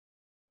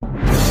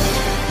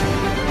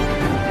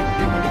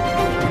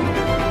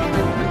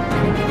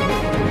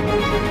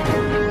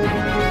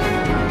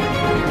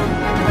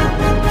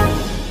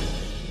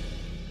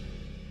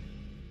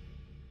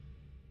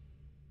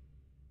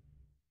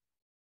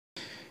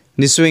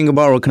Ni swing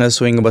ba or kana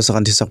swing ba sa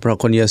kanti sakpra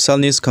kon ya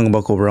salnis kang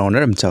ba ko brown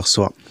ram chak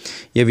swa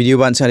ya video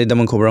ban chani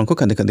damang ko brown ko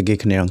kan kan ge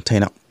khnirang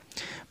thaina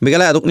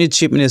Meghalaya adukni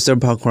chief minister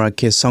bhakhora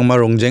ke sangma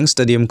rongjeng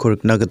stadium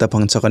kurkna gata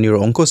phangchakani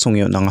rongko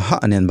songyo nang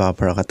ha anen ba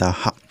parakata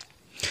ha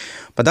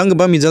Padang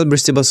ba mijal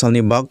bristibal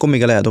salni ba ko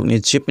Meghalaya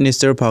adukni chief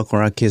minister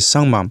bhakhora ke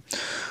sangma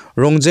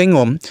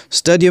rongjengom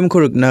stadium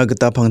kurkna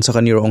gata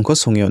phangchakani rongko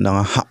songyo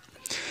nang ha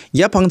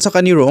Ya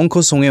phangchakani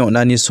rongko songyo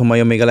nani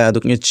somayo Meghalaya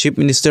adukni chief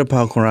minister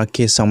bhakhora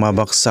ke sangma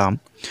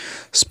baksa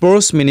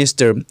Sports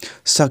Minister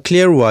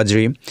Saklir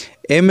Wadri,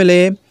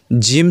 MLA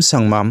Jim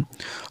Sangmam,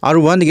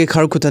 Arwan ge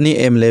Kharkutani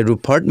MLA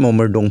Rupert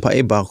Momer Dongpa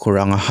e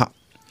Bakuranga ha.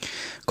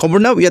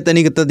 Koburna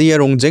yatani gata dia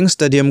Rongjeng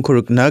Stadium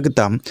kurukna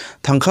gata,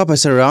 Tangka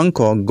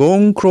pasarangko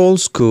Gong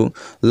Crawls ku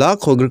la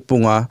kogruk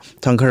punga,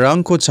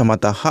 Tangkarangko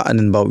chamata ha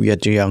anenba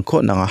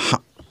yatriangko nanga ha.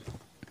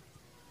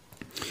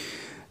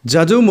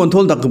 Jadu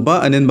montol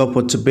dakba anenba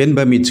potchipe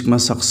ba michikma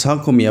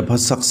saksa komia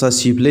pasaksa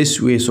sible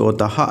suwe so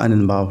taha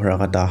anenba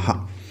bharakata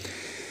ha.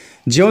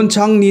 Jion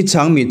chang ni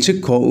chang mi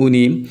chik ko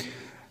uni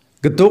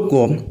gatok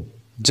ko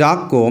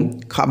jak ko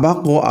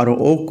khabak ko aro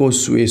ok ko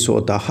suwe so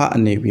ta ha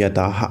ane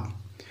biata ha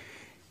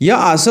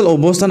ya asal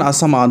obostan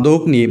asam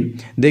adok ni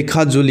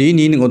dekha juli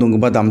ni ngodong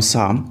ba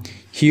damsa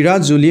hira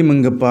juli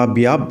mangpa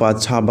bia ba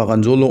cha bagan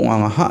jolo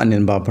anga ha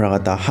anen ba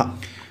pragata ha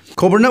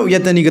koberna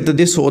uyatani gata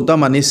de so ta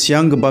mane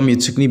siang ba mi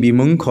chik ni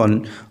bimung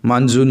khon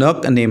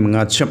manjunak ane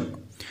manga chap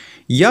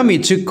ya mi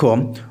chik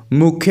ko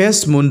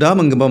Mukesh munda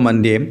mangba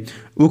mande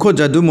uko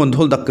jadu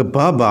montol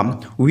dakba ba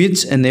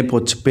which ene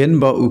potchipe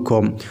ba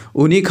uko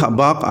uni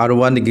khabak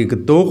arwan gi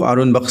gtok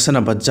arun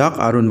baksana bajak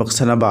arun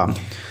baksana ba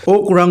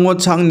okrango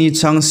changni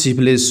chang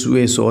sible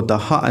suwe so ta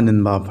ha anen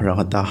ba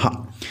pharagata ha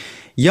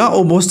ya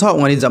obostha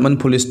ongani zaman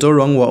police to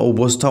rong wa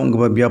obostha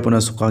ongba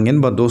biapona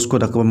sukangen ba dos ko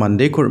dakba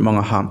mande kur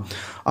manga ha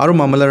aru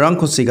mamala rang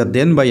ko siga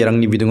den ba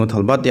yarang ni bidungo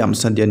thalba te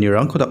amsan dia ni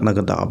rang ko dakna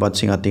gata aba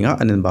chinga tinga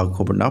anen ba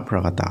khobrna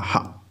pharagata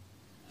ha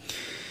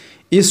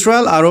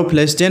Israel aro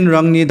Palestine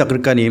rangni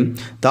dakrkani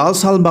dal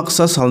sal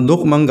baksa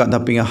saldok mangga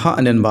dapinga ha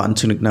anen ba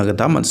anchinik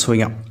nagata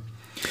mansoinga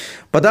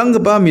Padang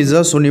ba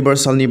miza sonibar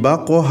salni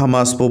ba ko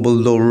Hamas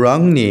pobuldo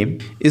rangni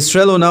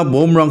Israel ona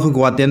bom rang ko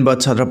gwaten ba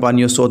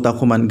chadrapanyo sota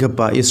khuman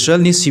gapa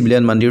Israel ni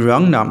civilian mandir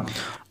rangna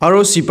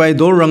aro sipai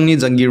dol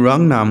rangni jangi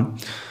rangna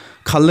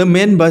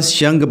Khalamen ba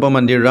siang gapa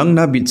mandir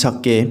rangna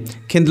bichakke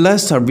kendla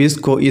service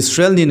ko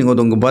Israel ni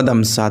ngodong ba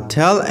damsa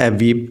Tel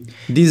Aviv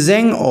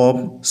Dizeng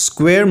of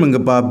Square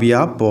mangba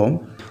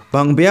biapo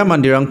Bangbea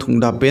mandirang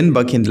thungda pen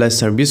ba kendla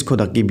service ko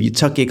daki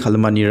bichake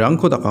khalmani rang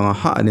ko dakanga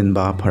ha anen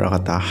ba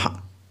pharagata ha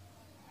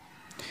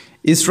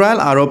Israel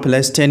aro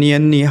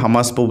Palestinian ni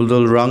Hamas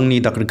pobulol rang ni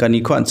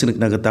dakrkani ko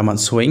anchinik nagata man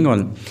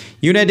soingon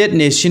United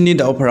Nation ni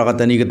da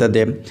pharagata ni gata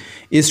de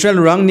Israel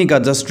rang ni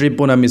Gaza Strip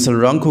pona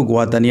misal rang ko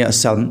gwatani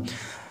asal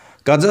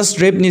Gaza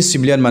Strip ni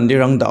civilian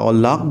mandirang da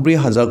lak bri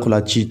hazar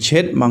khula chi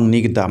chet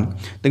mangni gita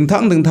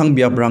dingthang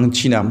biap rang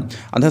china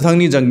anthathang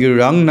ni jangir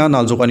rang na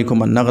naljokani ko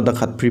manna gata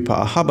khat pri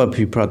pha ha ba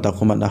pri pra ta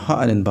ko manna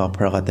ha anen ba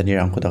phragata ni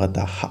rang ko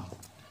gata ha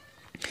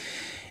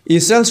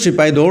Israel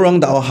Stripai do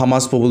rang da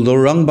Hamas pobul do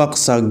rang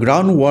baksa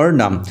ground war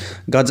nam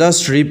Gaza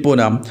Strip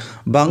pona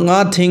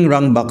banga thing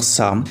rang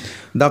baksa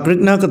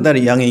dakrikna kadar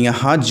yang inga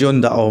ha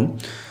jon da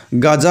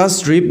Gaza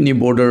Strip ni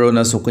border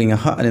na sokinga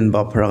ha anen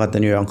ba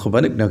phragata ni rang ko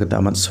banik na gata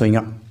man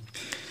soinga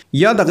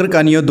Ya dakar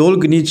kaniyo dol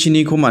gni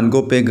chini ko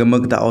mango pe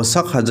gamak da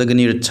osak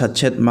hajagni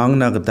chachet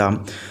mangna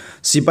gata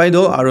sipai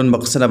dol arun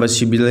baksana ba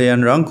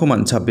civilian rang ko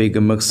man chape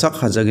gamak sak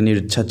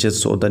hajagni chachet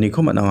sodani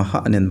ko mananga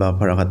ha anen ba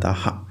paragata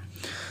ha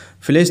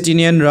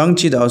Palestinian rang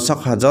chi da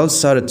osak hajal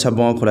sar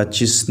chabonga khola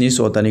chisni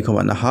sodani ko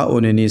manna ha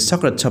oneni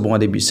sakrat chabonga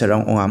de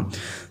bisarang ongam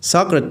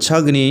sakrat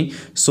chagni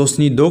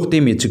sosni dokte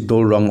michik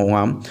dol rang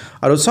ongam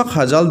aro sak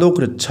hajal dok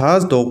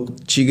chaz dok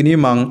chigni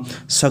mang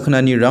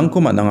saknani rang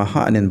ko mananga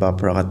ha anen ba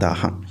paragata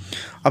ha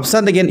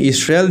Absan again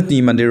Israel ni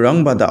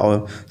mandirang bada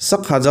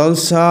sak hajal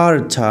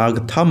sar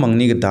chag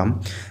thamangni gata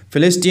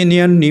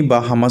Palestinian ni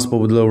ba Hamas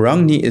pobudlo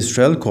rang ni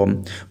Israel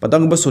kom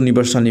padang ba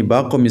universal ni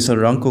ba ko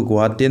misal rang ko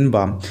gwaten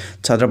ba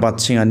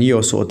chadrabat singa ni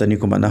oso otani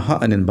ko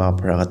manaha anen ba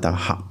paragata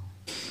ha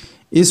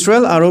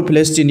Israel aro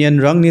Palestinian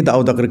rang ni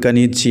daw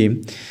dakrkani chi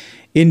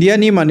India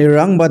ni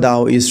manirang ba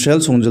daw Israel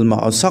songjul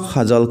ma sak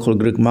hajal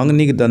khulgrik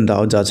mangni dan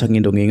daw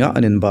jachangi donginga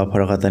anen ba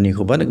paragata ni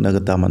ko banak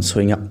nagata man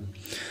soinga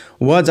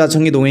Wa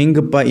jachangi dongeng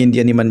gpa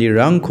India ni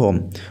mandirang ko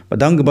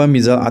padang gba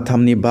mijal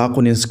Atam ni ba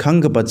konis khang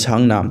gpa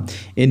changna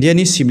India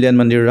ni civilian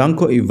mandirang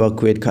ko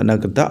evacuate khana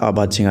gata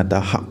aba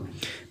chingata ha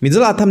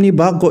mijal Atam ni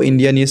ba ko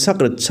India ni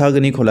sakrat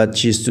chagni khola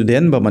chi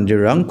student ba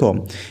mandirang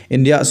ko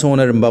India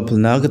sona ramba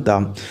phulna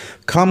gata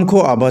kham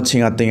ko aba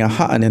chingatenga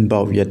ha anen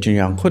ba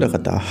wiatingyang khoda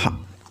gata ha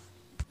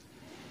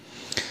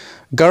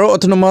Garo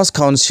Autonomous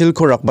Council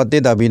ko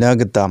rakbate dabina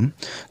gata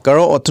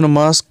Garo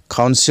Autonomous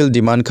Council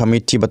Demand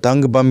Committee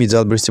batang ba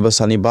mijal brisiba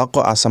sani ba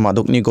ko Assam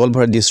adukni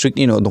Golbhar district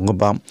ni no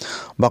dongba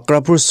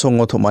Bakrapur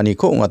songo thomani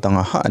ko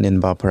ungatanga ha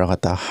anen ba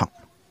paragata ha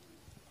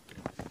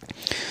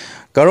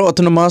Garo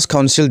Autonomous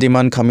Council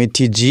Demand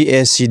Committee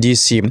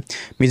GACDC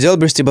Mijal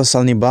Festival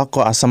Salni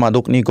Bako Asam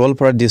Adokni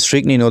Golpara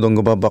District ni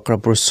Nodongoba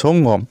Bakrapur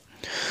Songo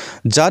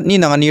Jatni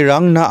nangani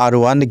rang na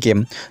aruan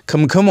game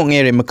khumkhum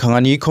ongere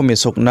makhangani ko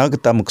mesokna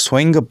gata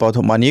mukswaing ga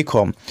pathomani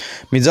ko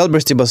Mijal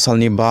Festival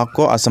Salni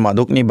Bako Asam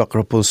Adokni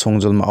Bakrapur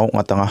Songjul Mao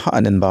ngatanga ha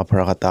anen ba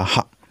paragata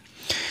ha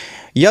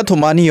Ya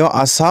thomani yo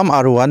Assam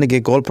aruan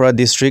ge Golpara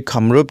District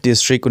Kamrup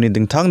District kuni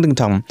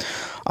dingthang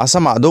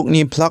Assam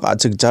adokni plak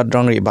achik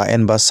jadrang riba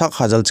en ba sak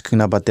hajal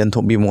chikna baten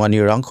thombi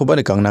mungani rang khoba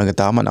ni kangna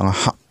gata man anga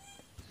ha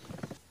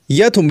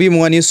Ya thombi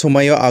mungani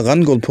somayo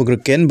agan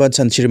golpogrken ba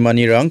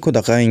chanchirmani rang ko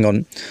daka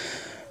ingon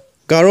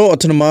Garo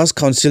Autonomous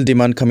Council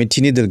Demand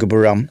Committee ni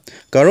dilgburam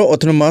Garo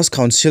Autonomous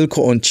Council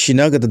ko on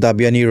China gata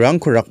dabiani rang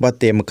ko rakba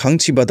te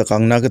mkhangchi ba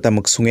dakangna gata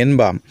muksungen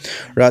ba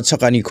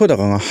rachakani ko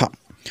dakanga ha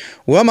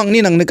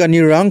Wamangni nangnekani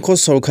rangko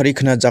sorkari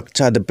khna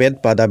jakcha de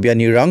pet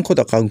padabiani rangko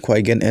dakang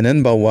khwaigen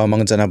enen ba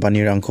wamang jana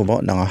bani rangko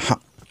ba nanga ha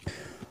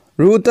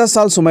Ruta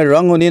sal sumai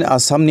rangonin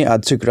Assamni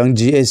achik rang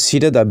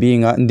GSC da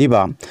dabinga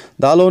ndiba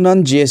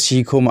dalonan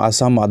GSC khum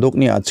Assam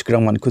adokni achik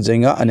rang man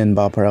khujenga anen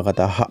ba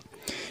paragata ha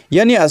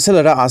Yani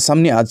aselara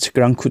Assamni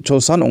achikrang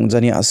khuchosan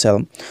ongjani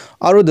asel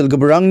aro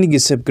dilgbrang ni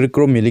gisep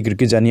grikro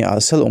miligirki jani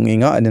asel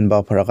onginga anen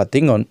ba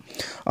paragatingon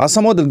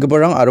Asamo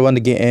dilgbrang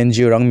arwan ge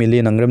NGO rang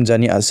mili nangrem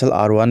jani asel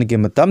arwan ge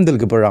matam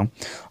dilgbrang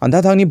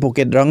antha thangni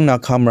pocket rang na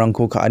kham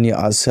rangko khaani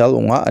asel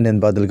onga anen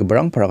ba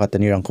dilgbrang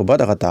paragatani rangko ba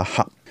dagata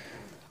ha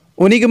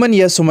Unigaman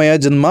ya sumaya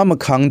janma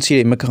makhang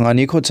chi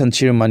makhangani ko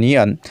chanchir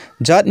manian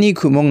jatni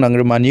khumong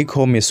nangrmani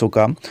ko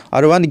mesoka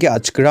arwan ge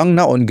achkrang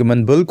na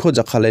ongaman bul ko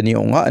jakhalani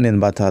onga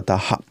anen ba ta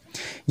ha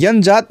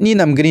Yan jatni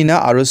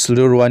namgrina aro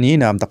slurwani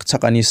nam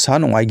takchakani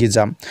san ongai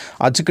gijam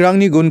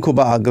achkrangni gun ko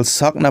ba agal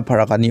sak na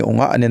paragani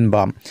onga anen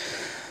ba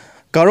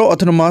Garo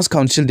Autonomous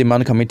Council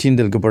Demand Committee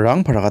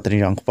dilgbrang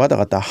paragatani rang ko ba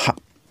dagata ha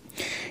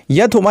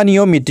Ya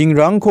thomaniyo meeting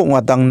rang ko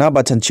ngatang na ba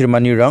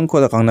chanchirmani rang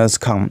ko dakangna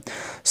skhang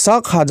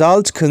sak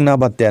hajal chkhngna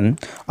baten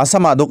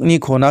Assam adokni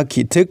khona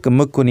khithik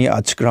mukuni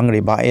achkrang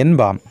reba en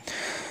ba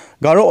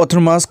Garo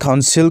Autonomous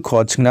Council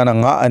ko chingna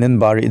nga anen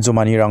ba ri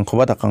jomani rang ko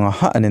ba dakanga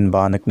ha anen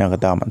ba nakna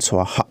gata manso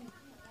ha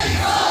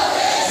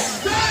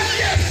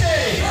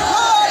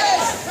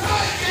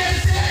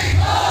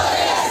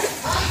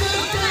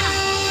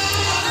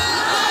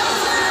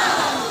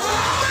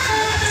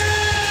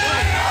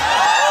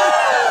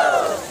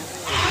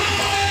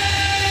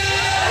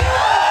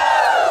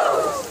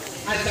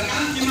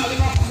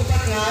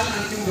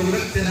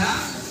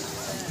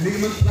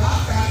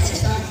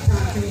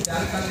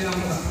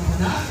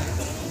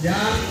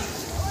yang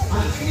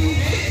asli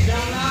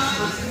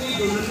jangan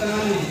asli dulu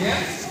tangan ini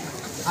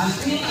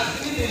asli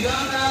di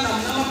jangan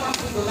nama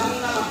pakai dolang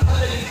nama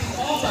pada di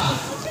oba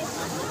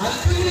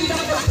asli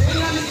dapat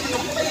dengan ini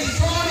apa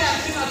isonya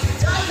asli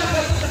jangan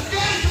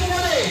bersekian semua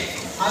ni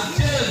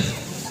asli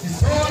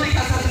isonya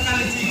kata dengan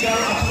tiga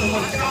apa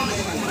nomor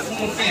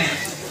kemudian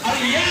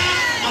Arya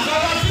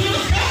agak dulu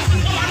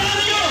sekarang kemana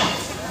dia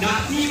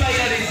nanti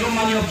bayar di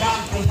zomannya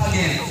bang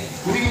pengkajian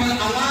Kuriman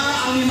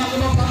Allah ani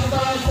makhluk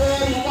bangsa ko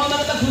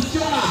muamalah kita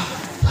tujuan.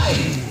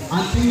 Hai,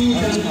 antini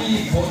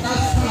dari kota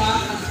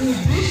sana, antini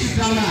bis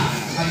sana,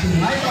 antini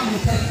naik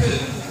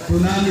musafir,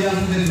 tunan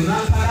yang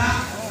tunan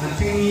para,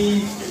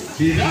 antini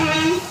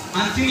birang,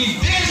 antini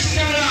bis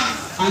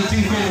sana,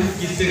 antini ko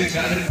kita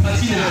cara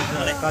pasina.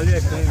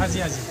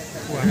 Haji.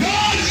 No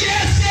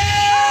jese,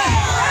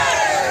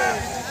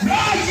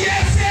 no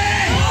jese.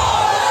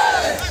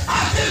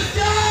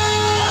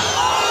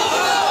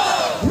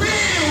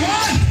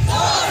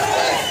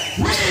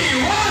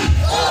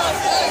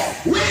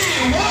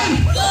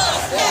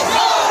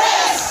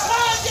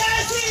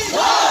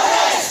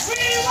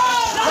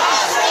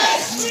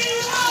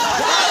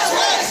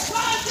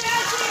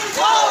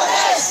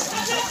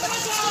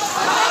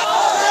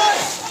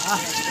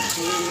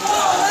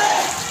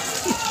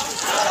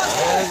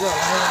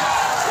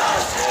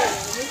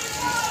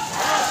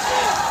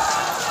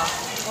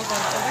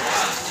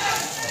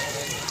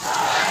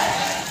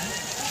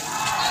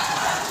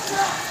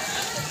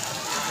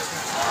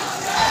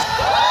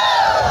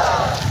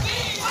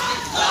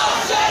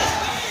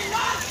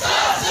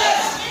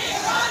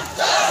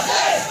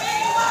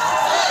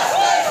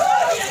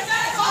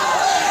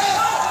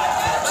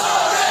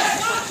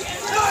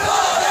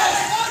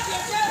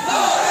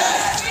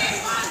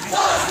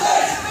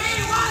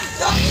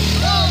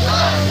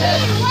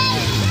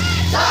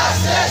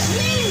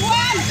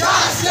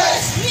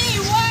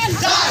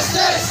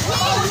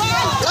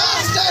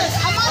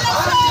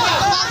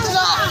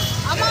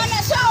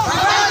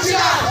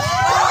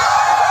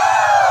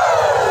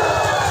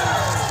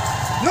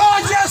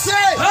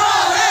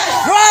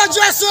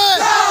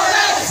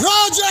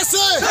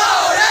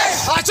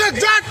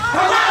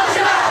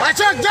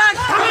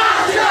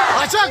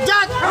 I took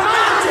that.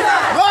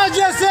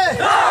 Roger,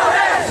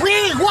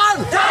 we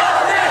won.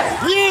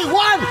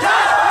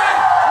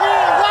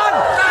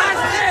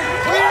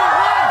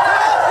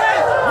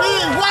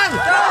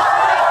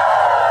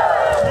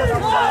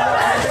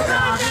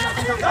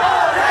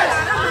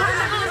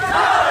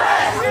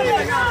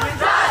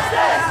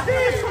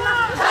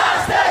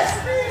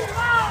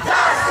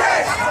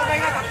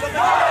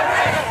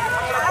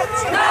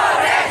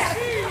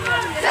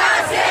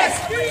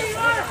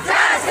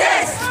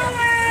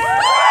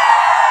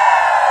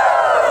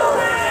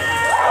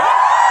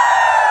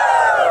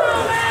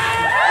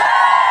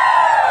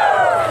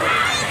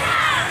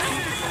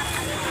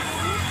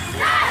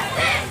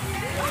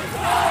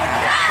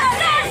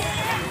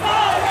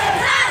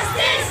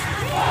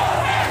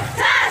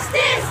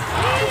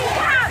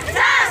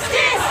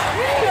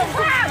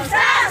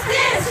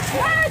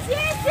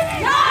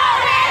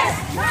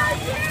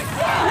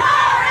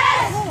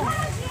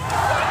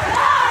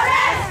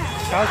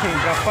 Shouting,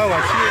 berapa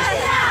wajib?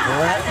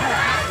 No,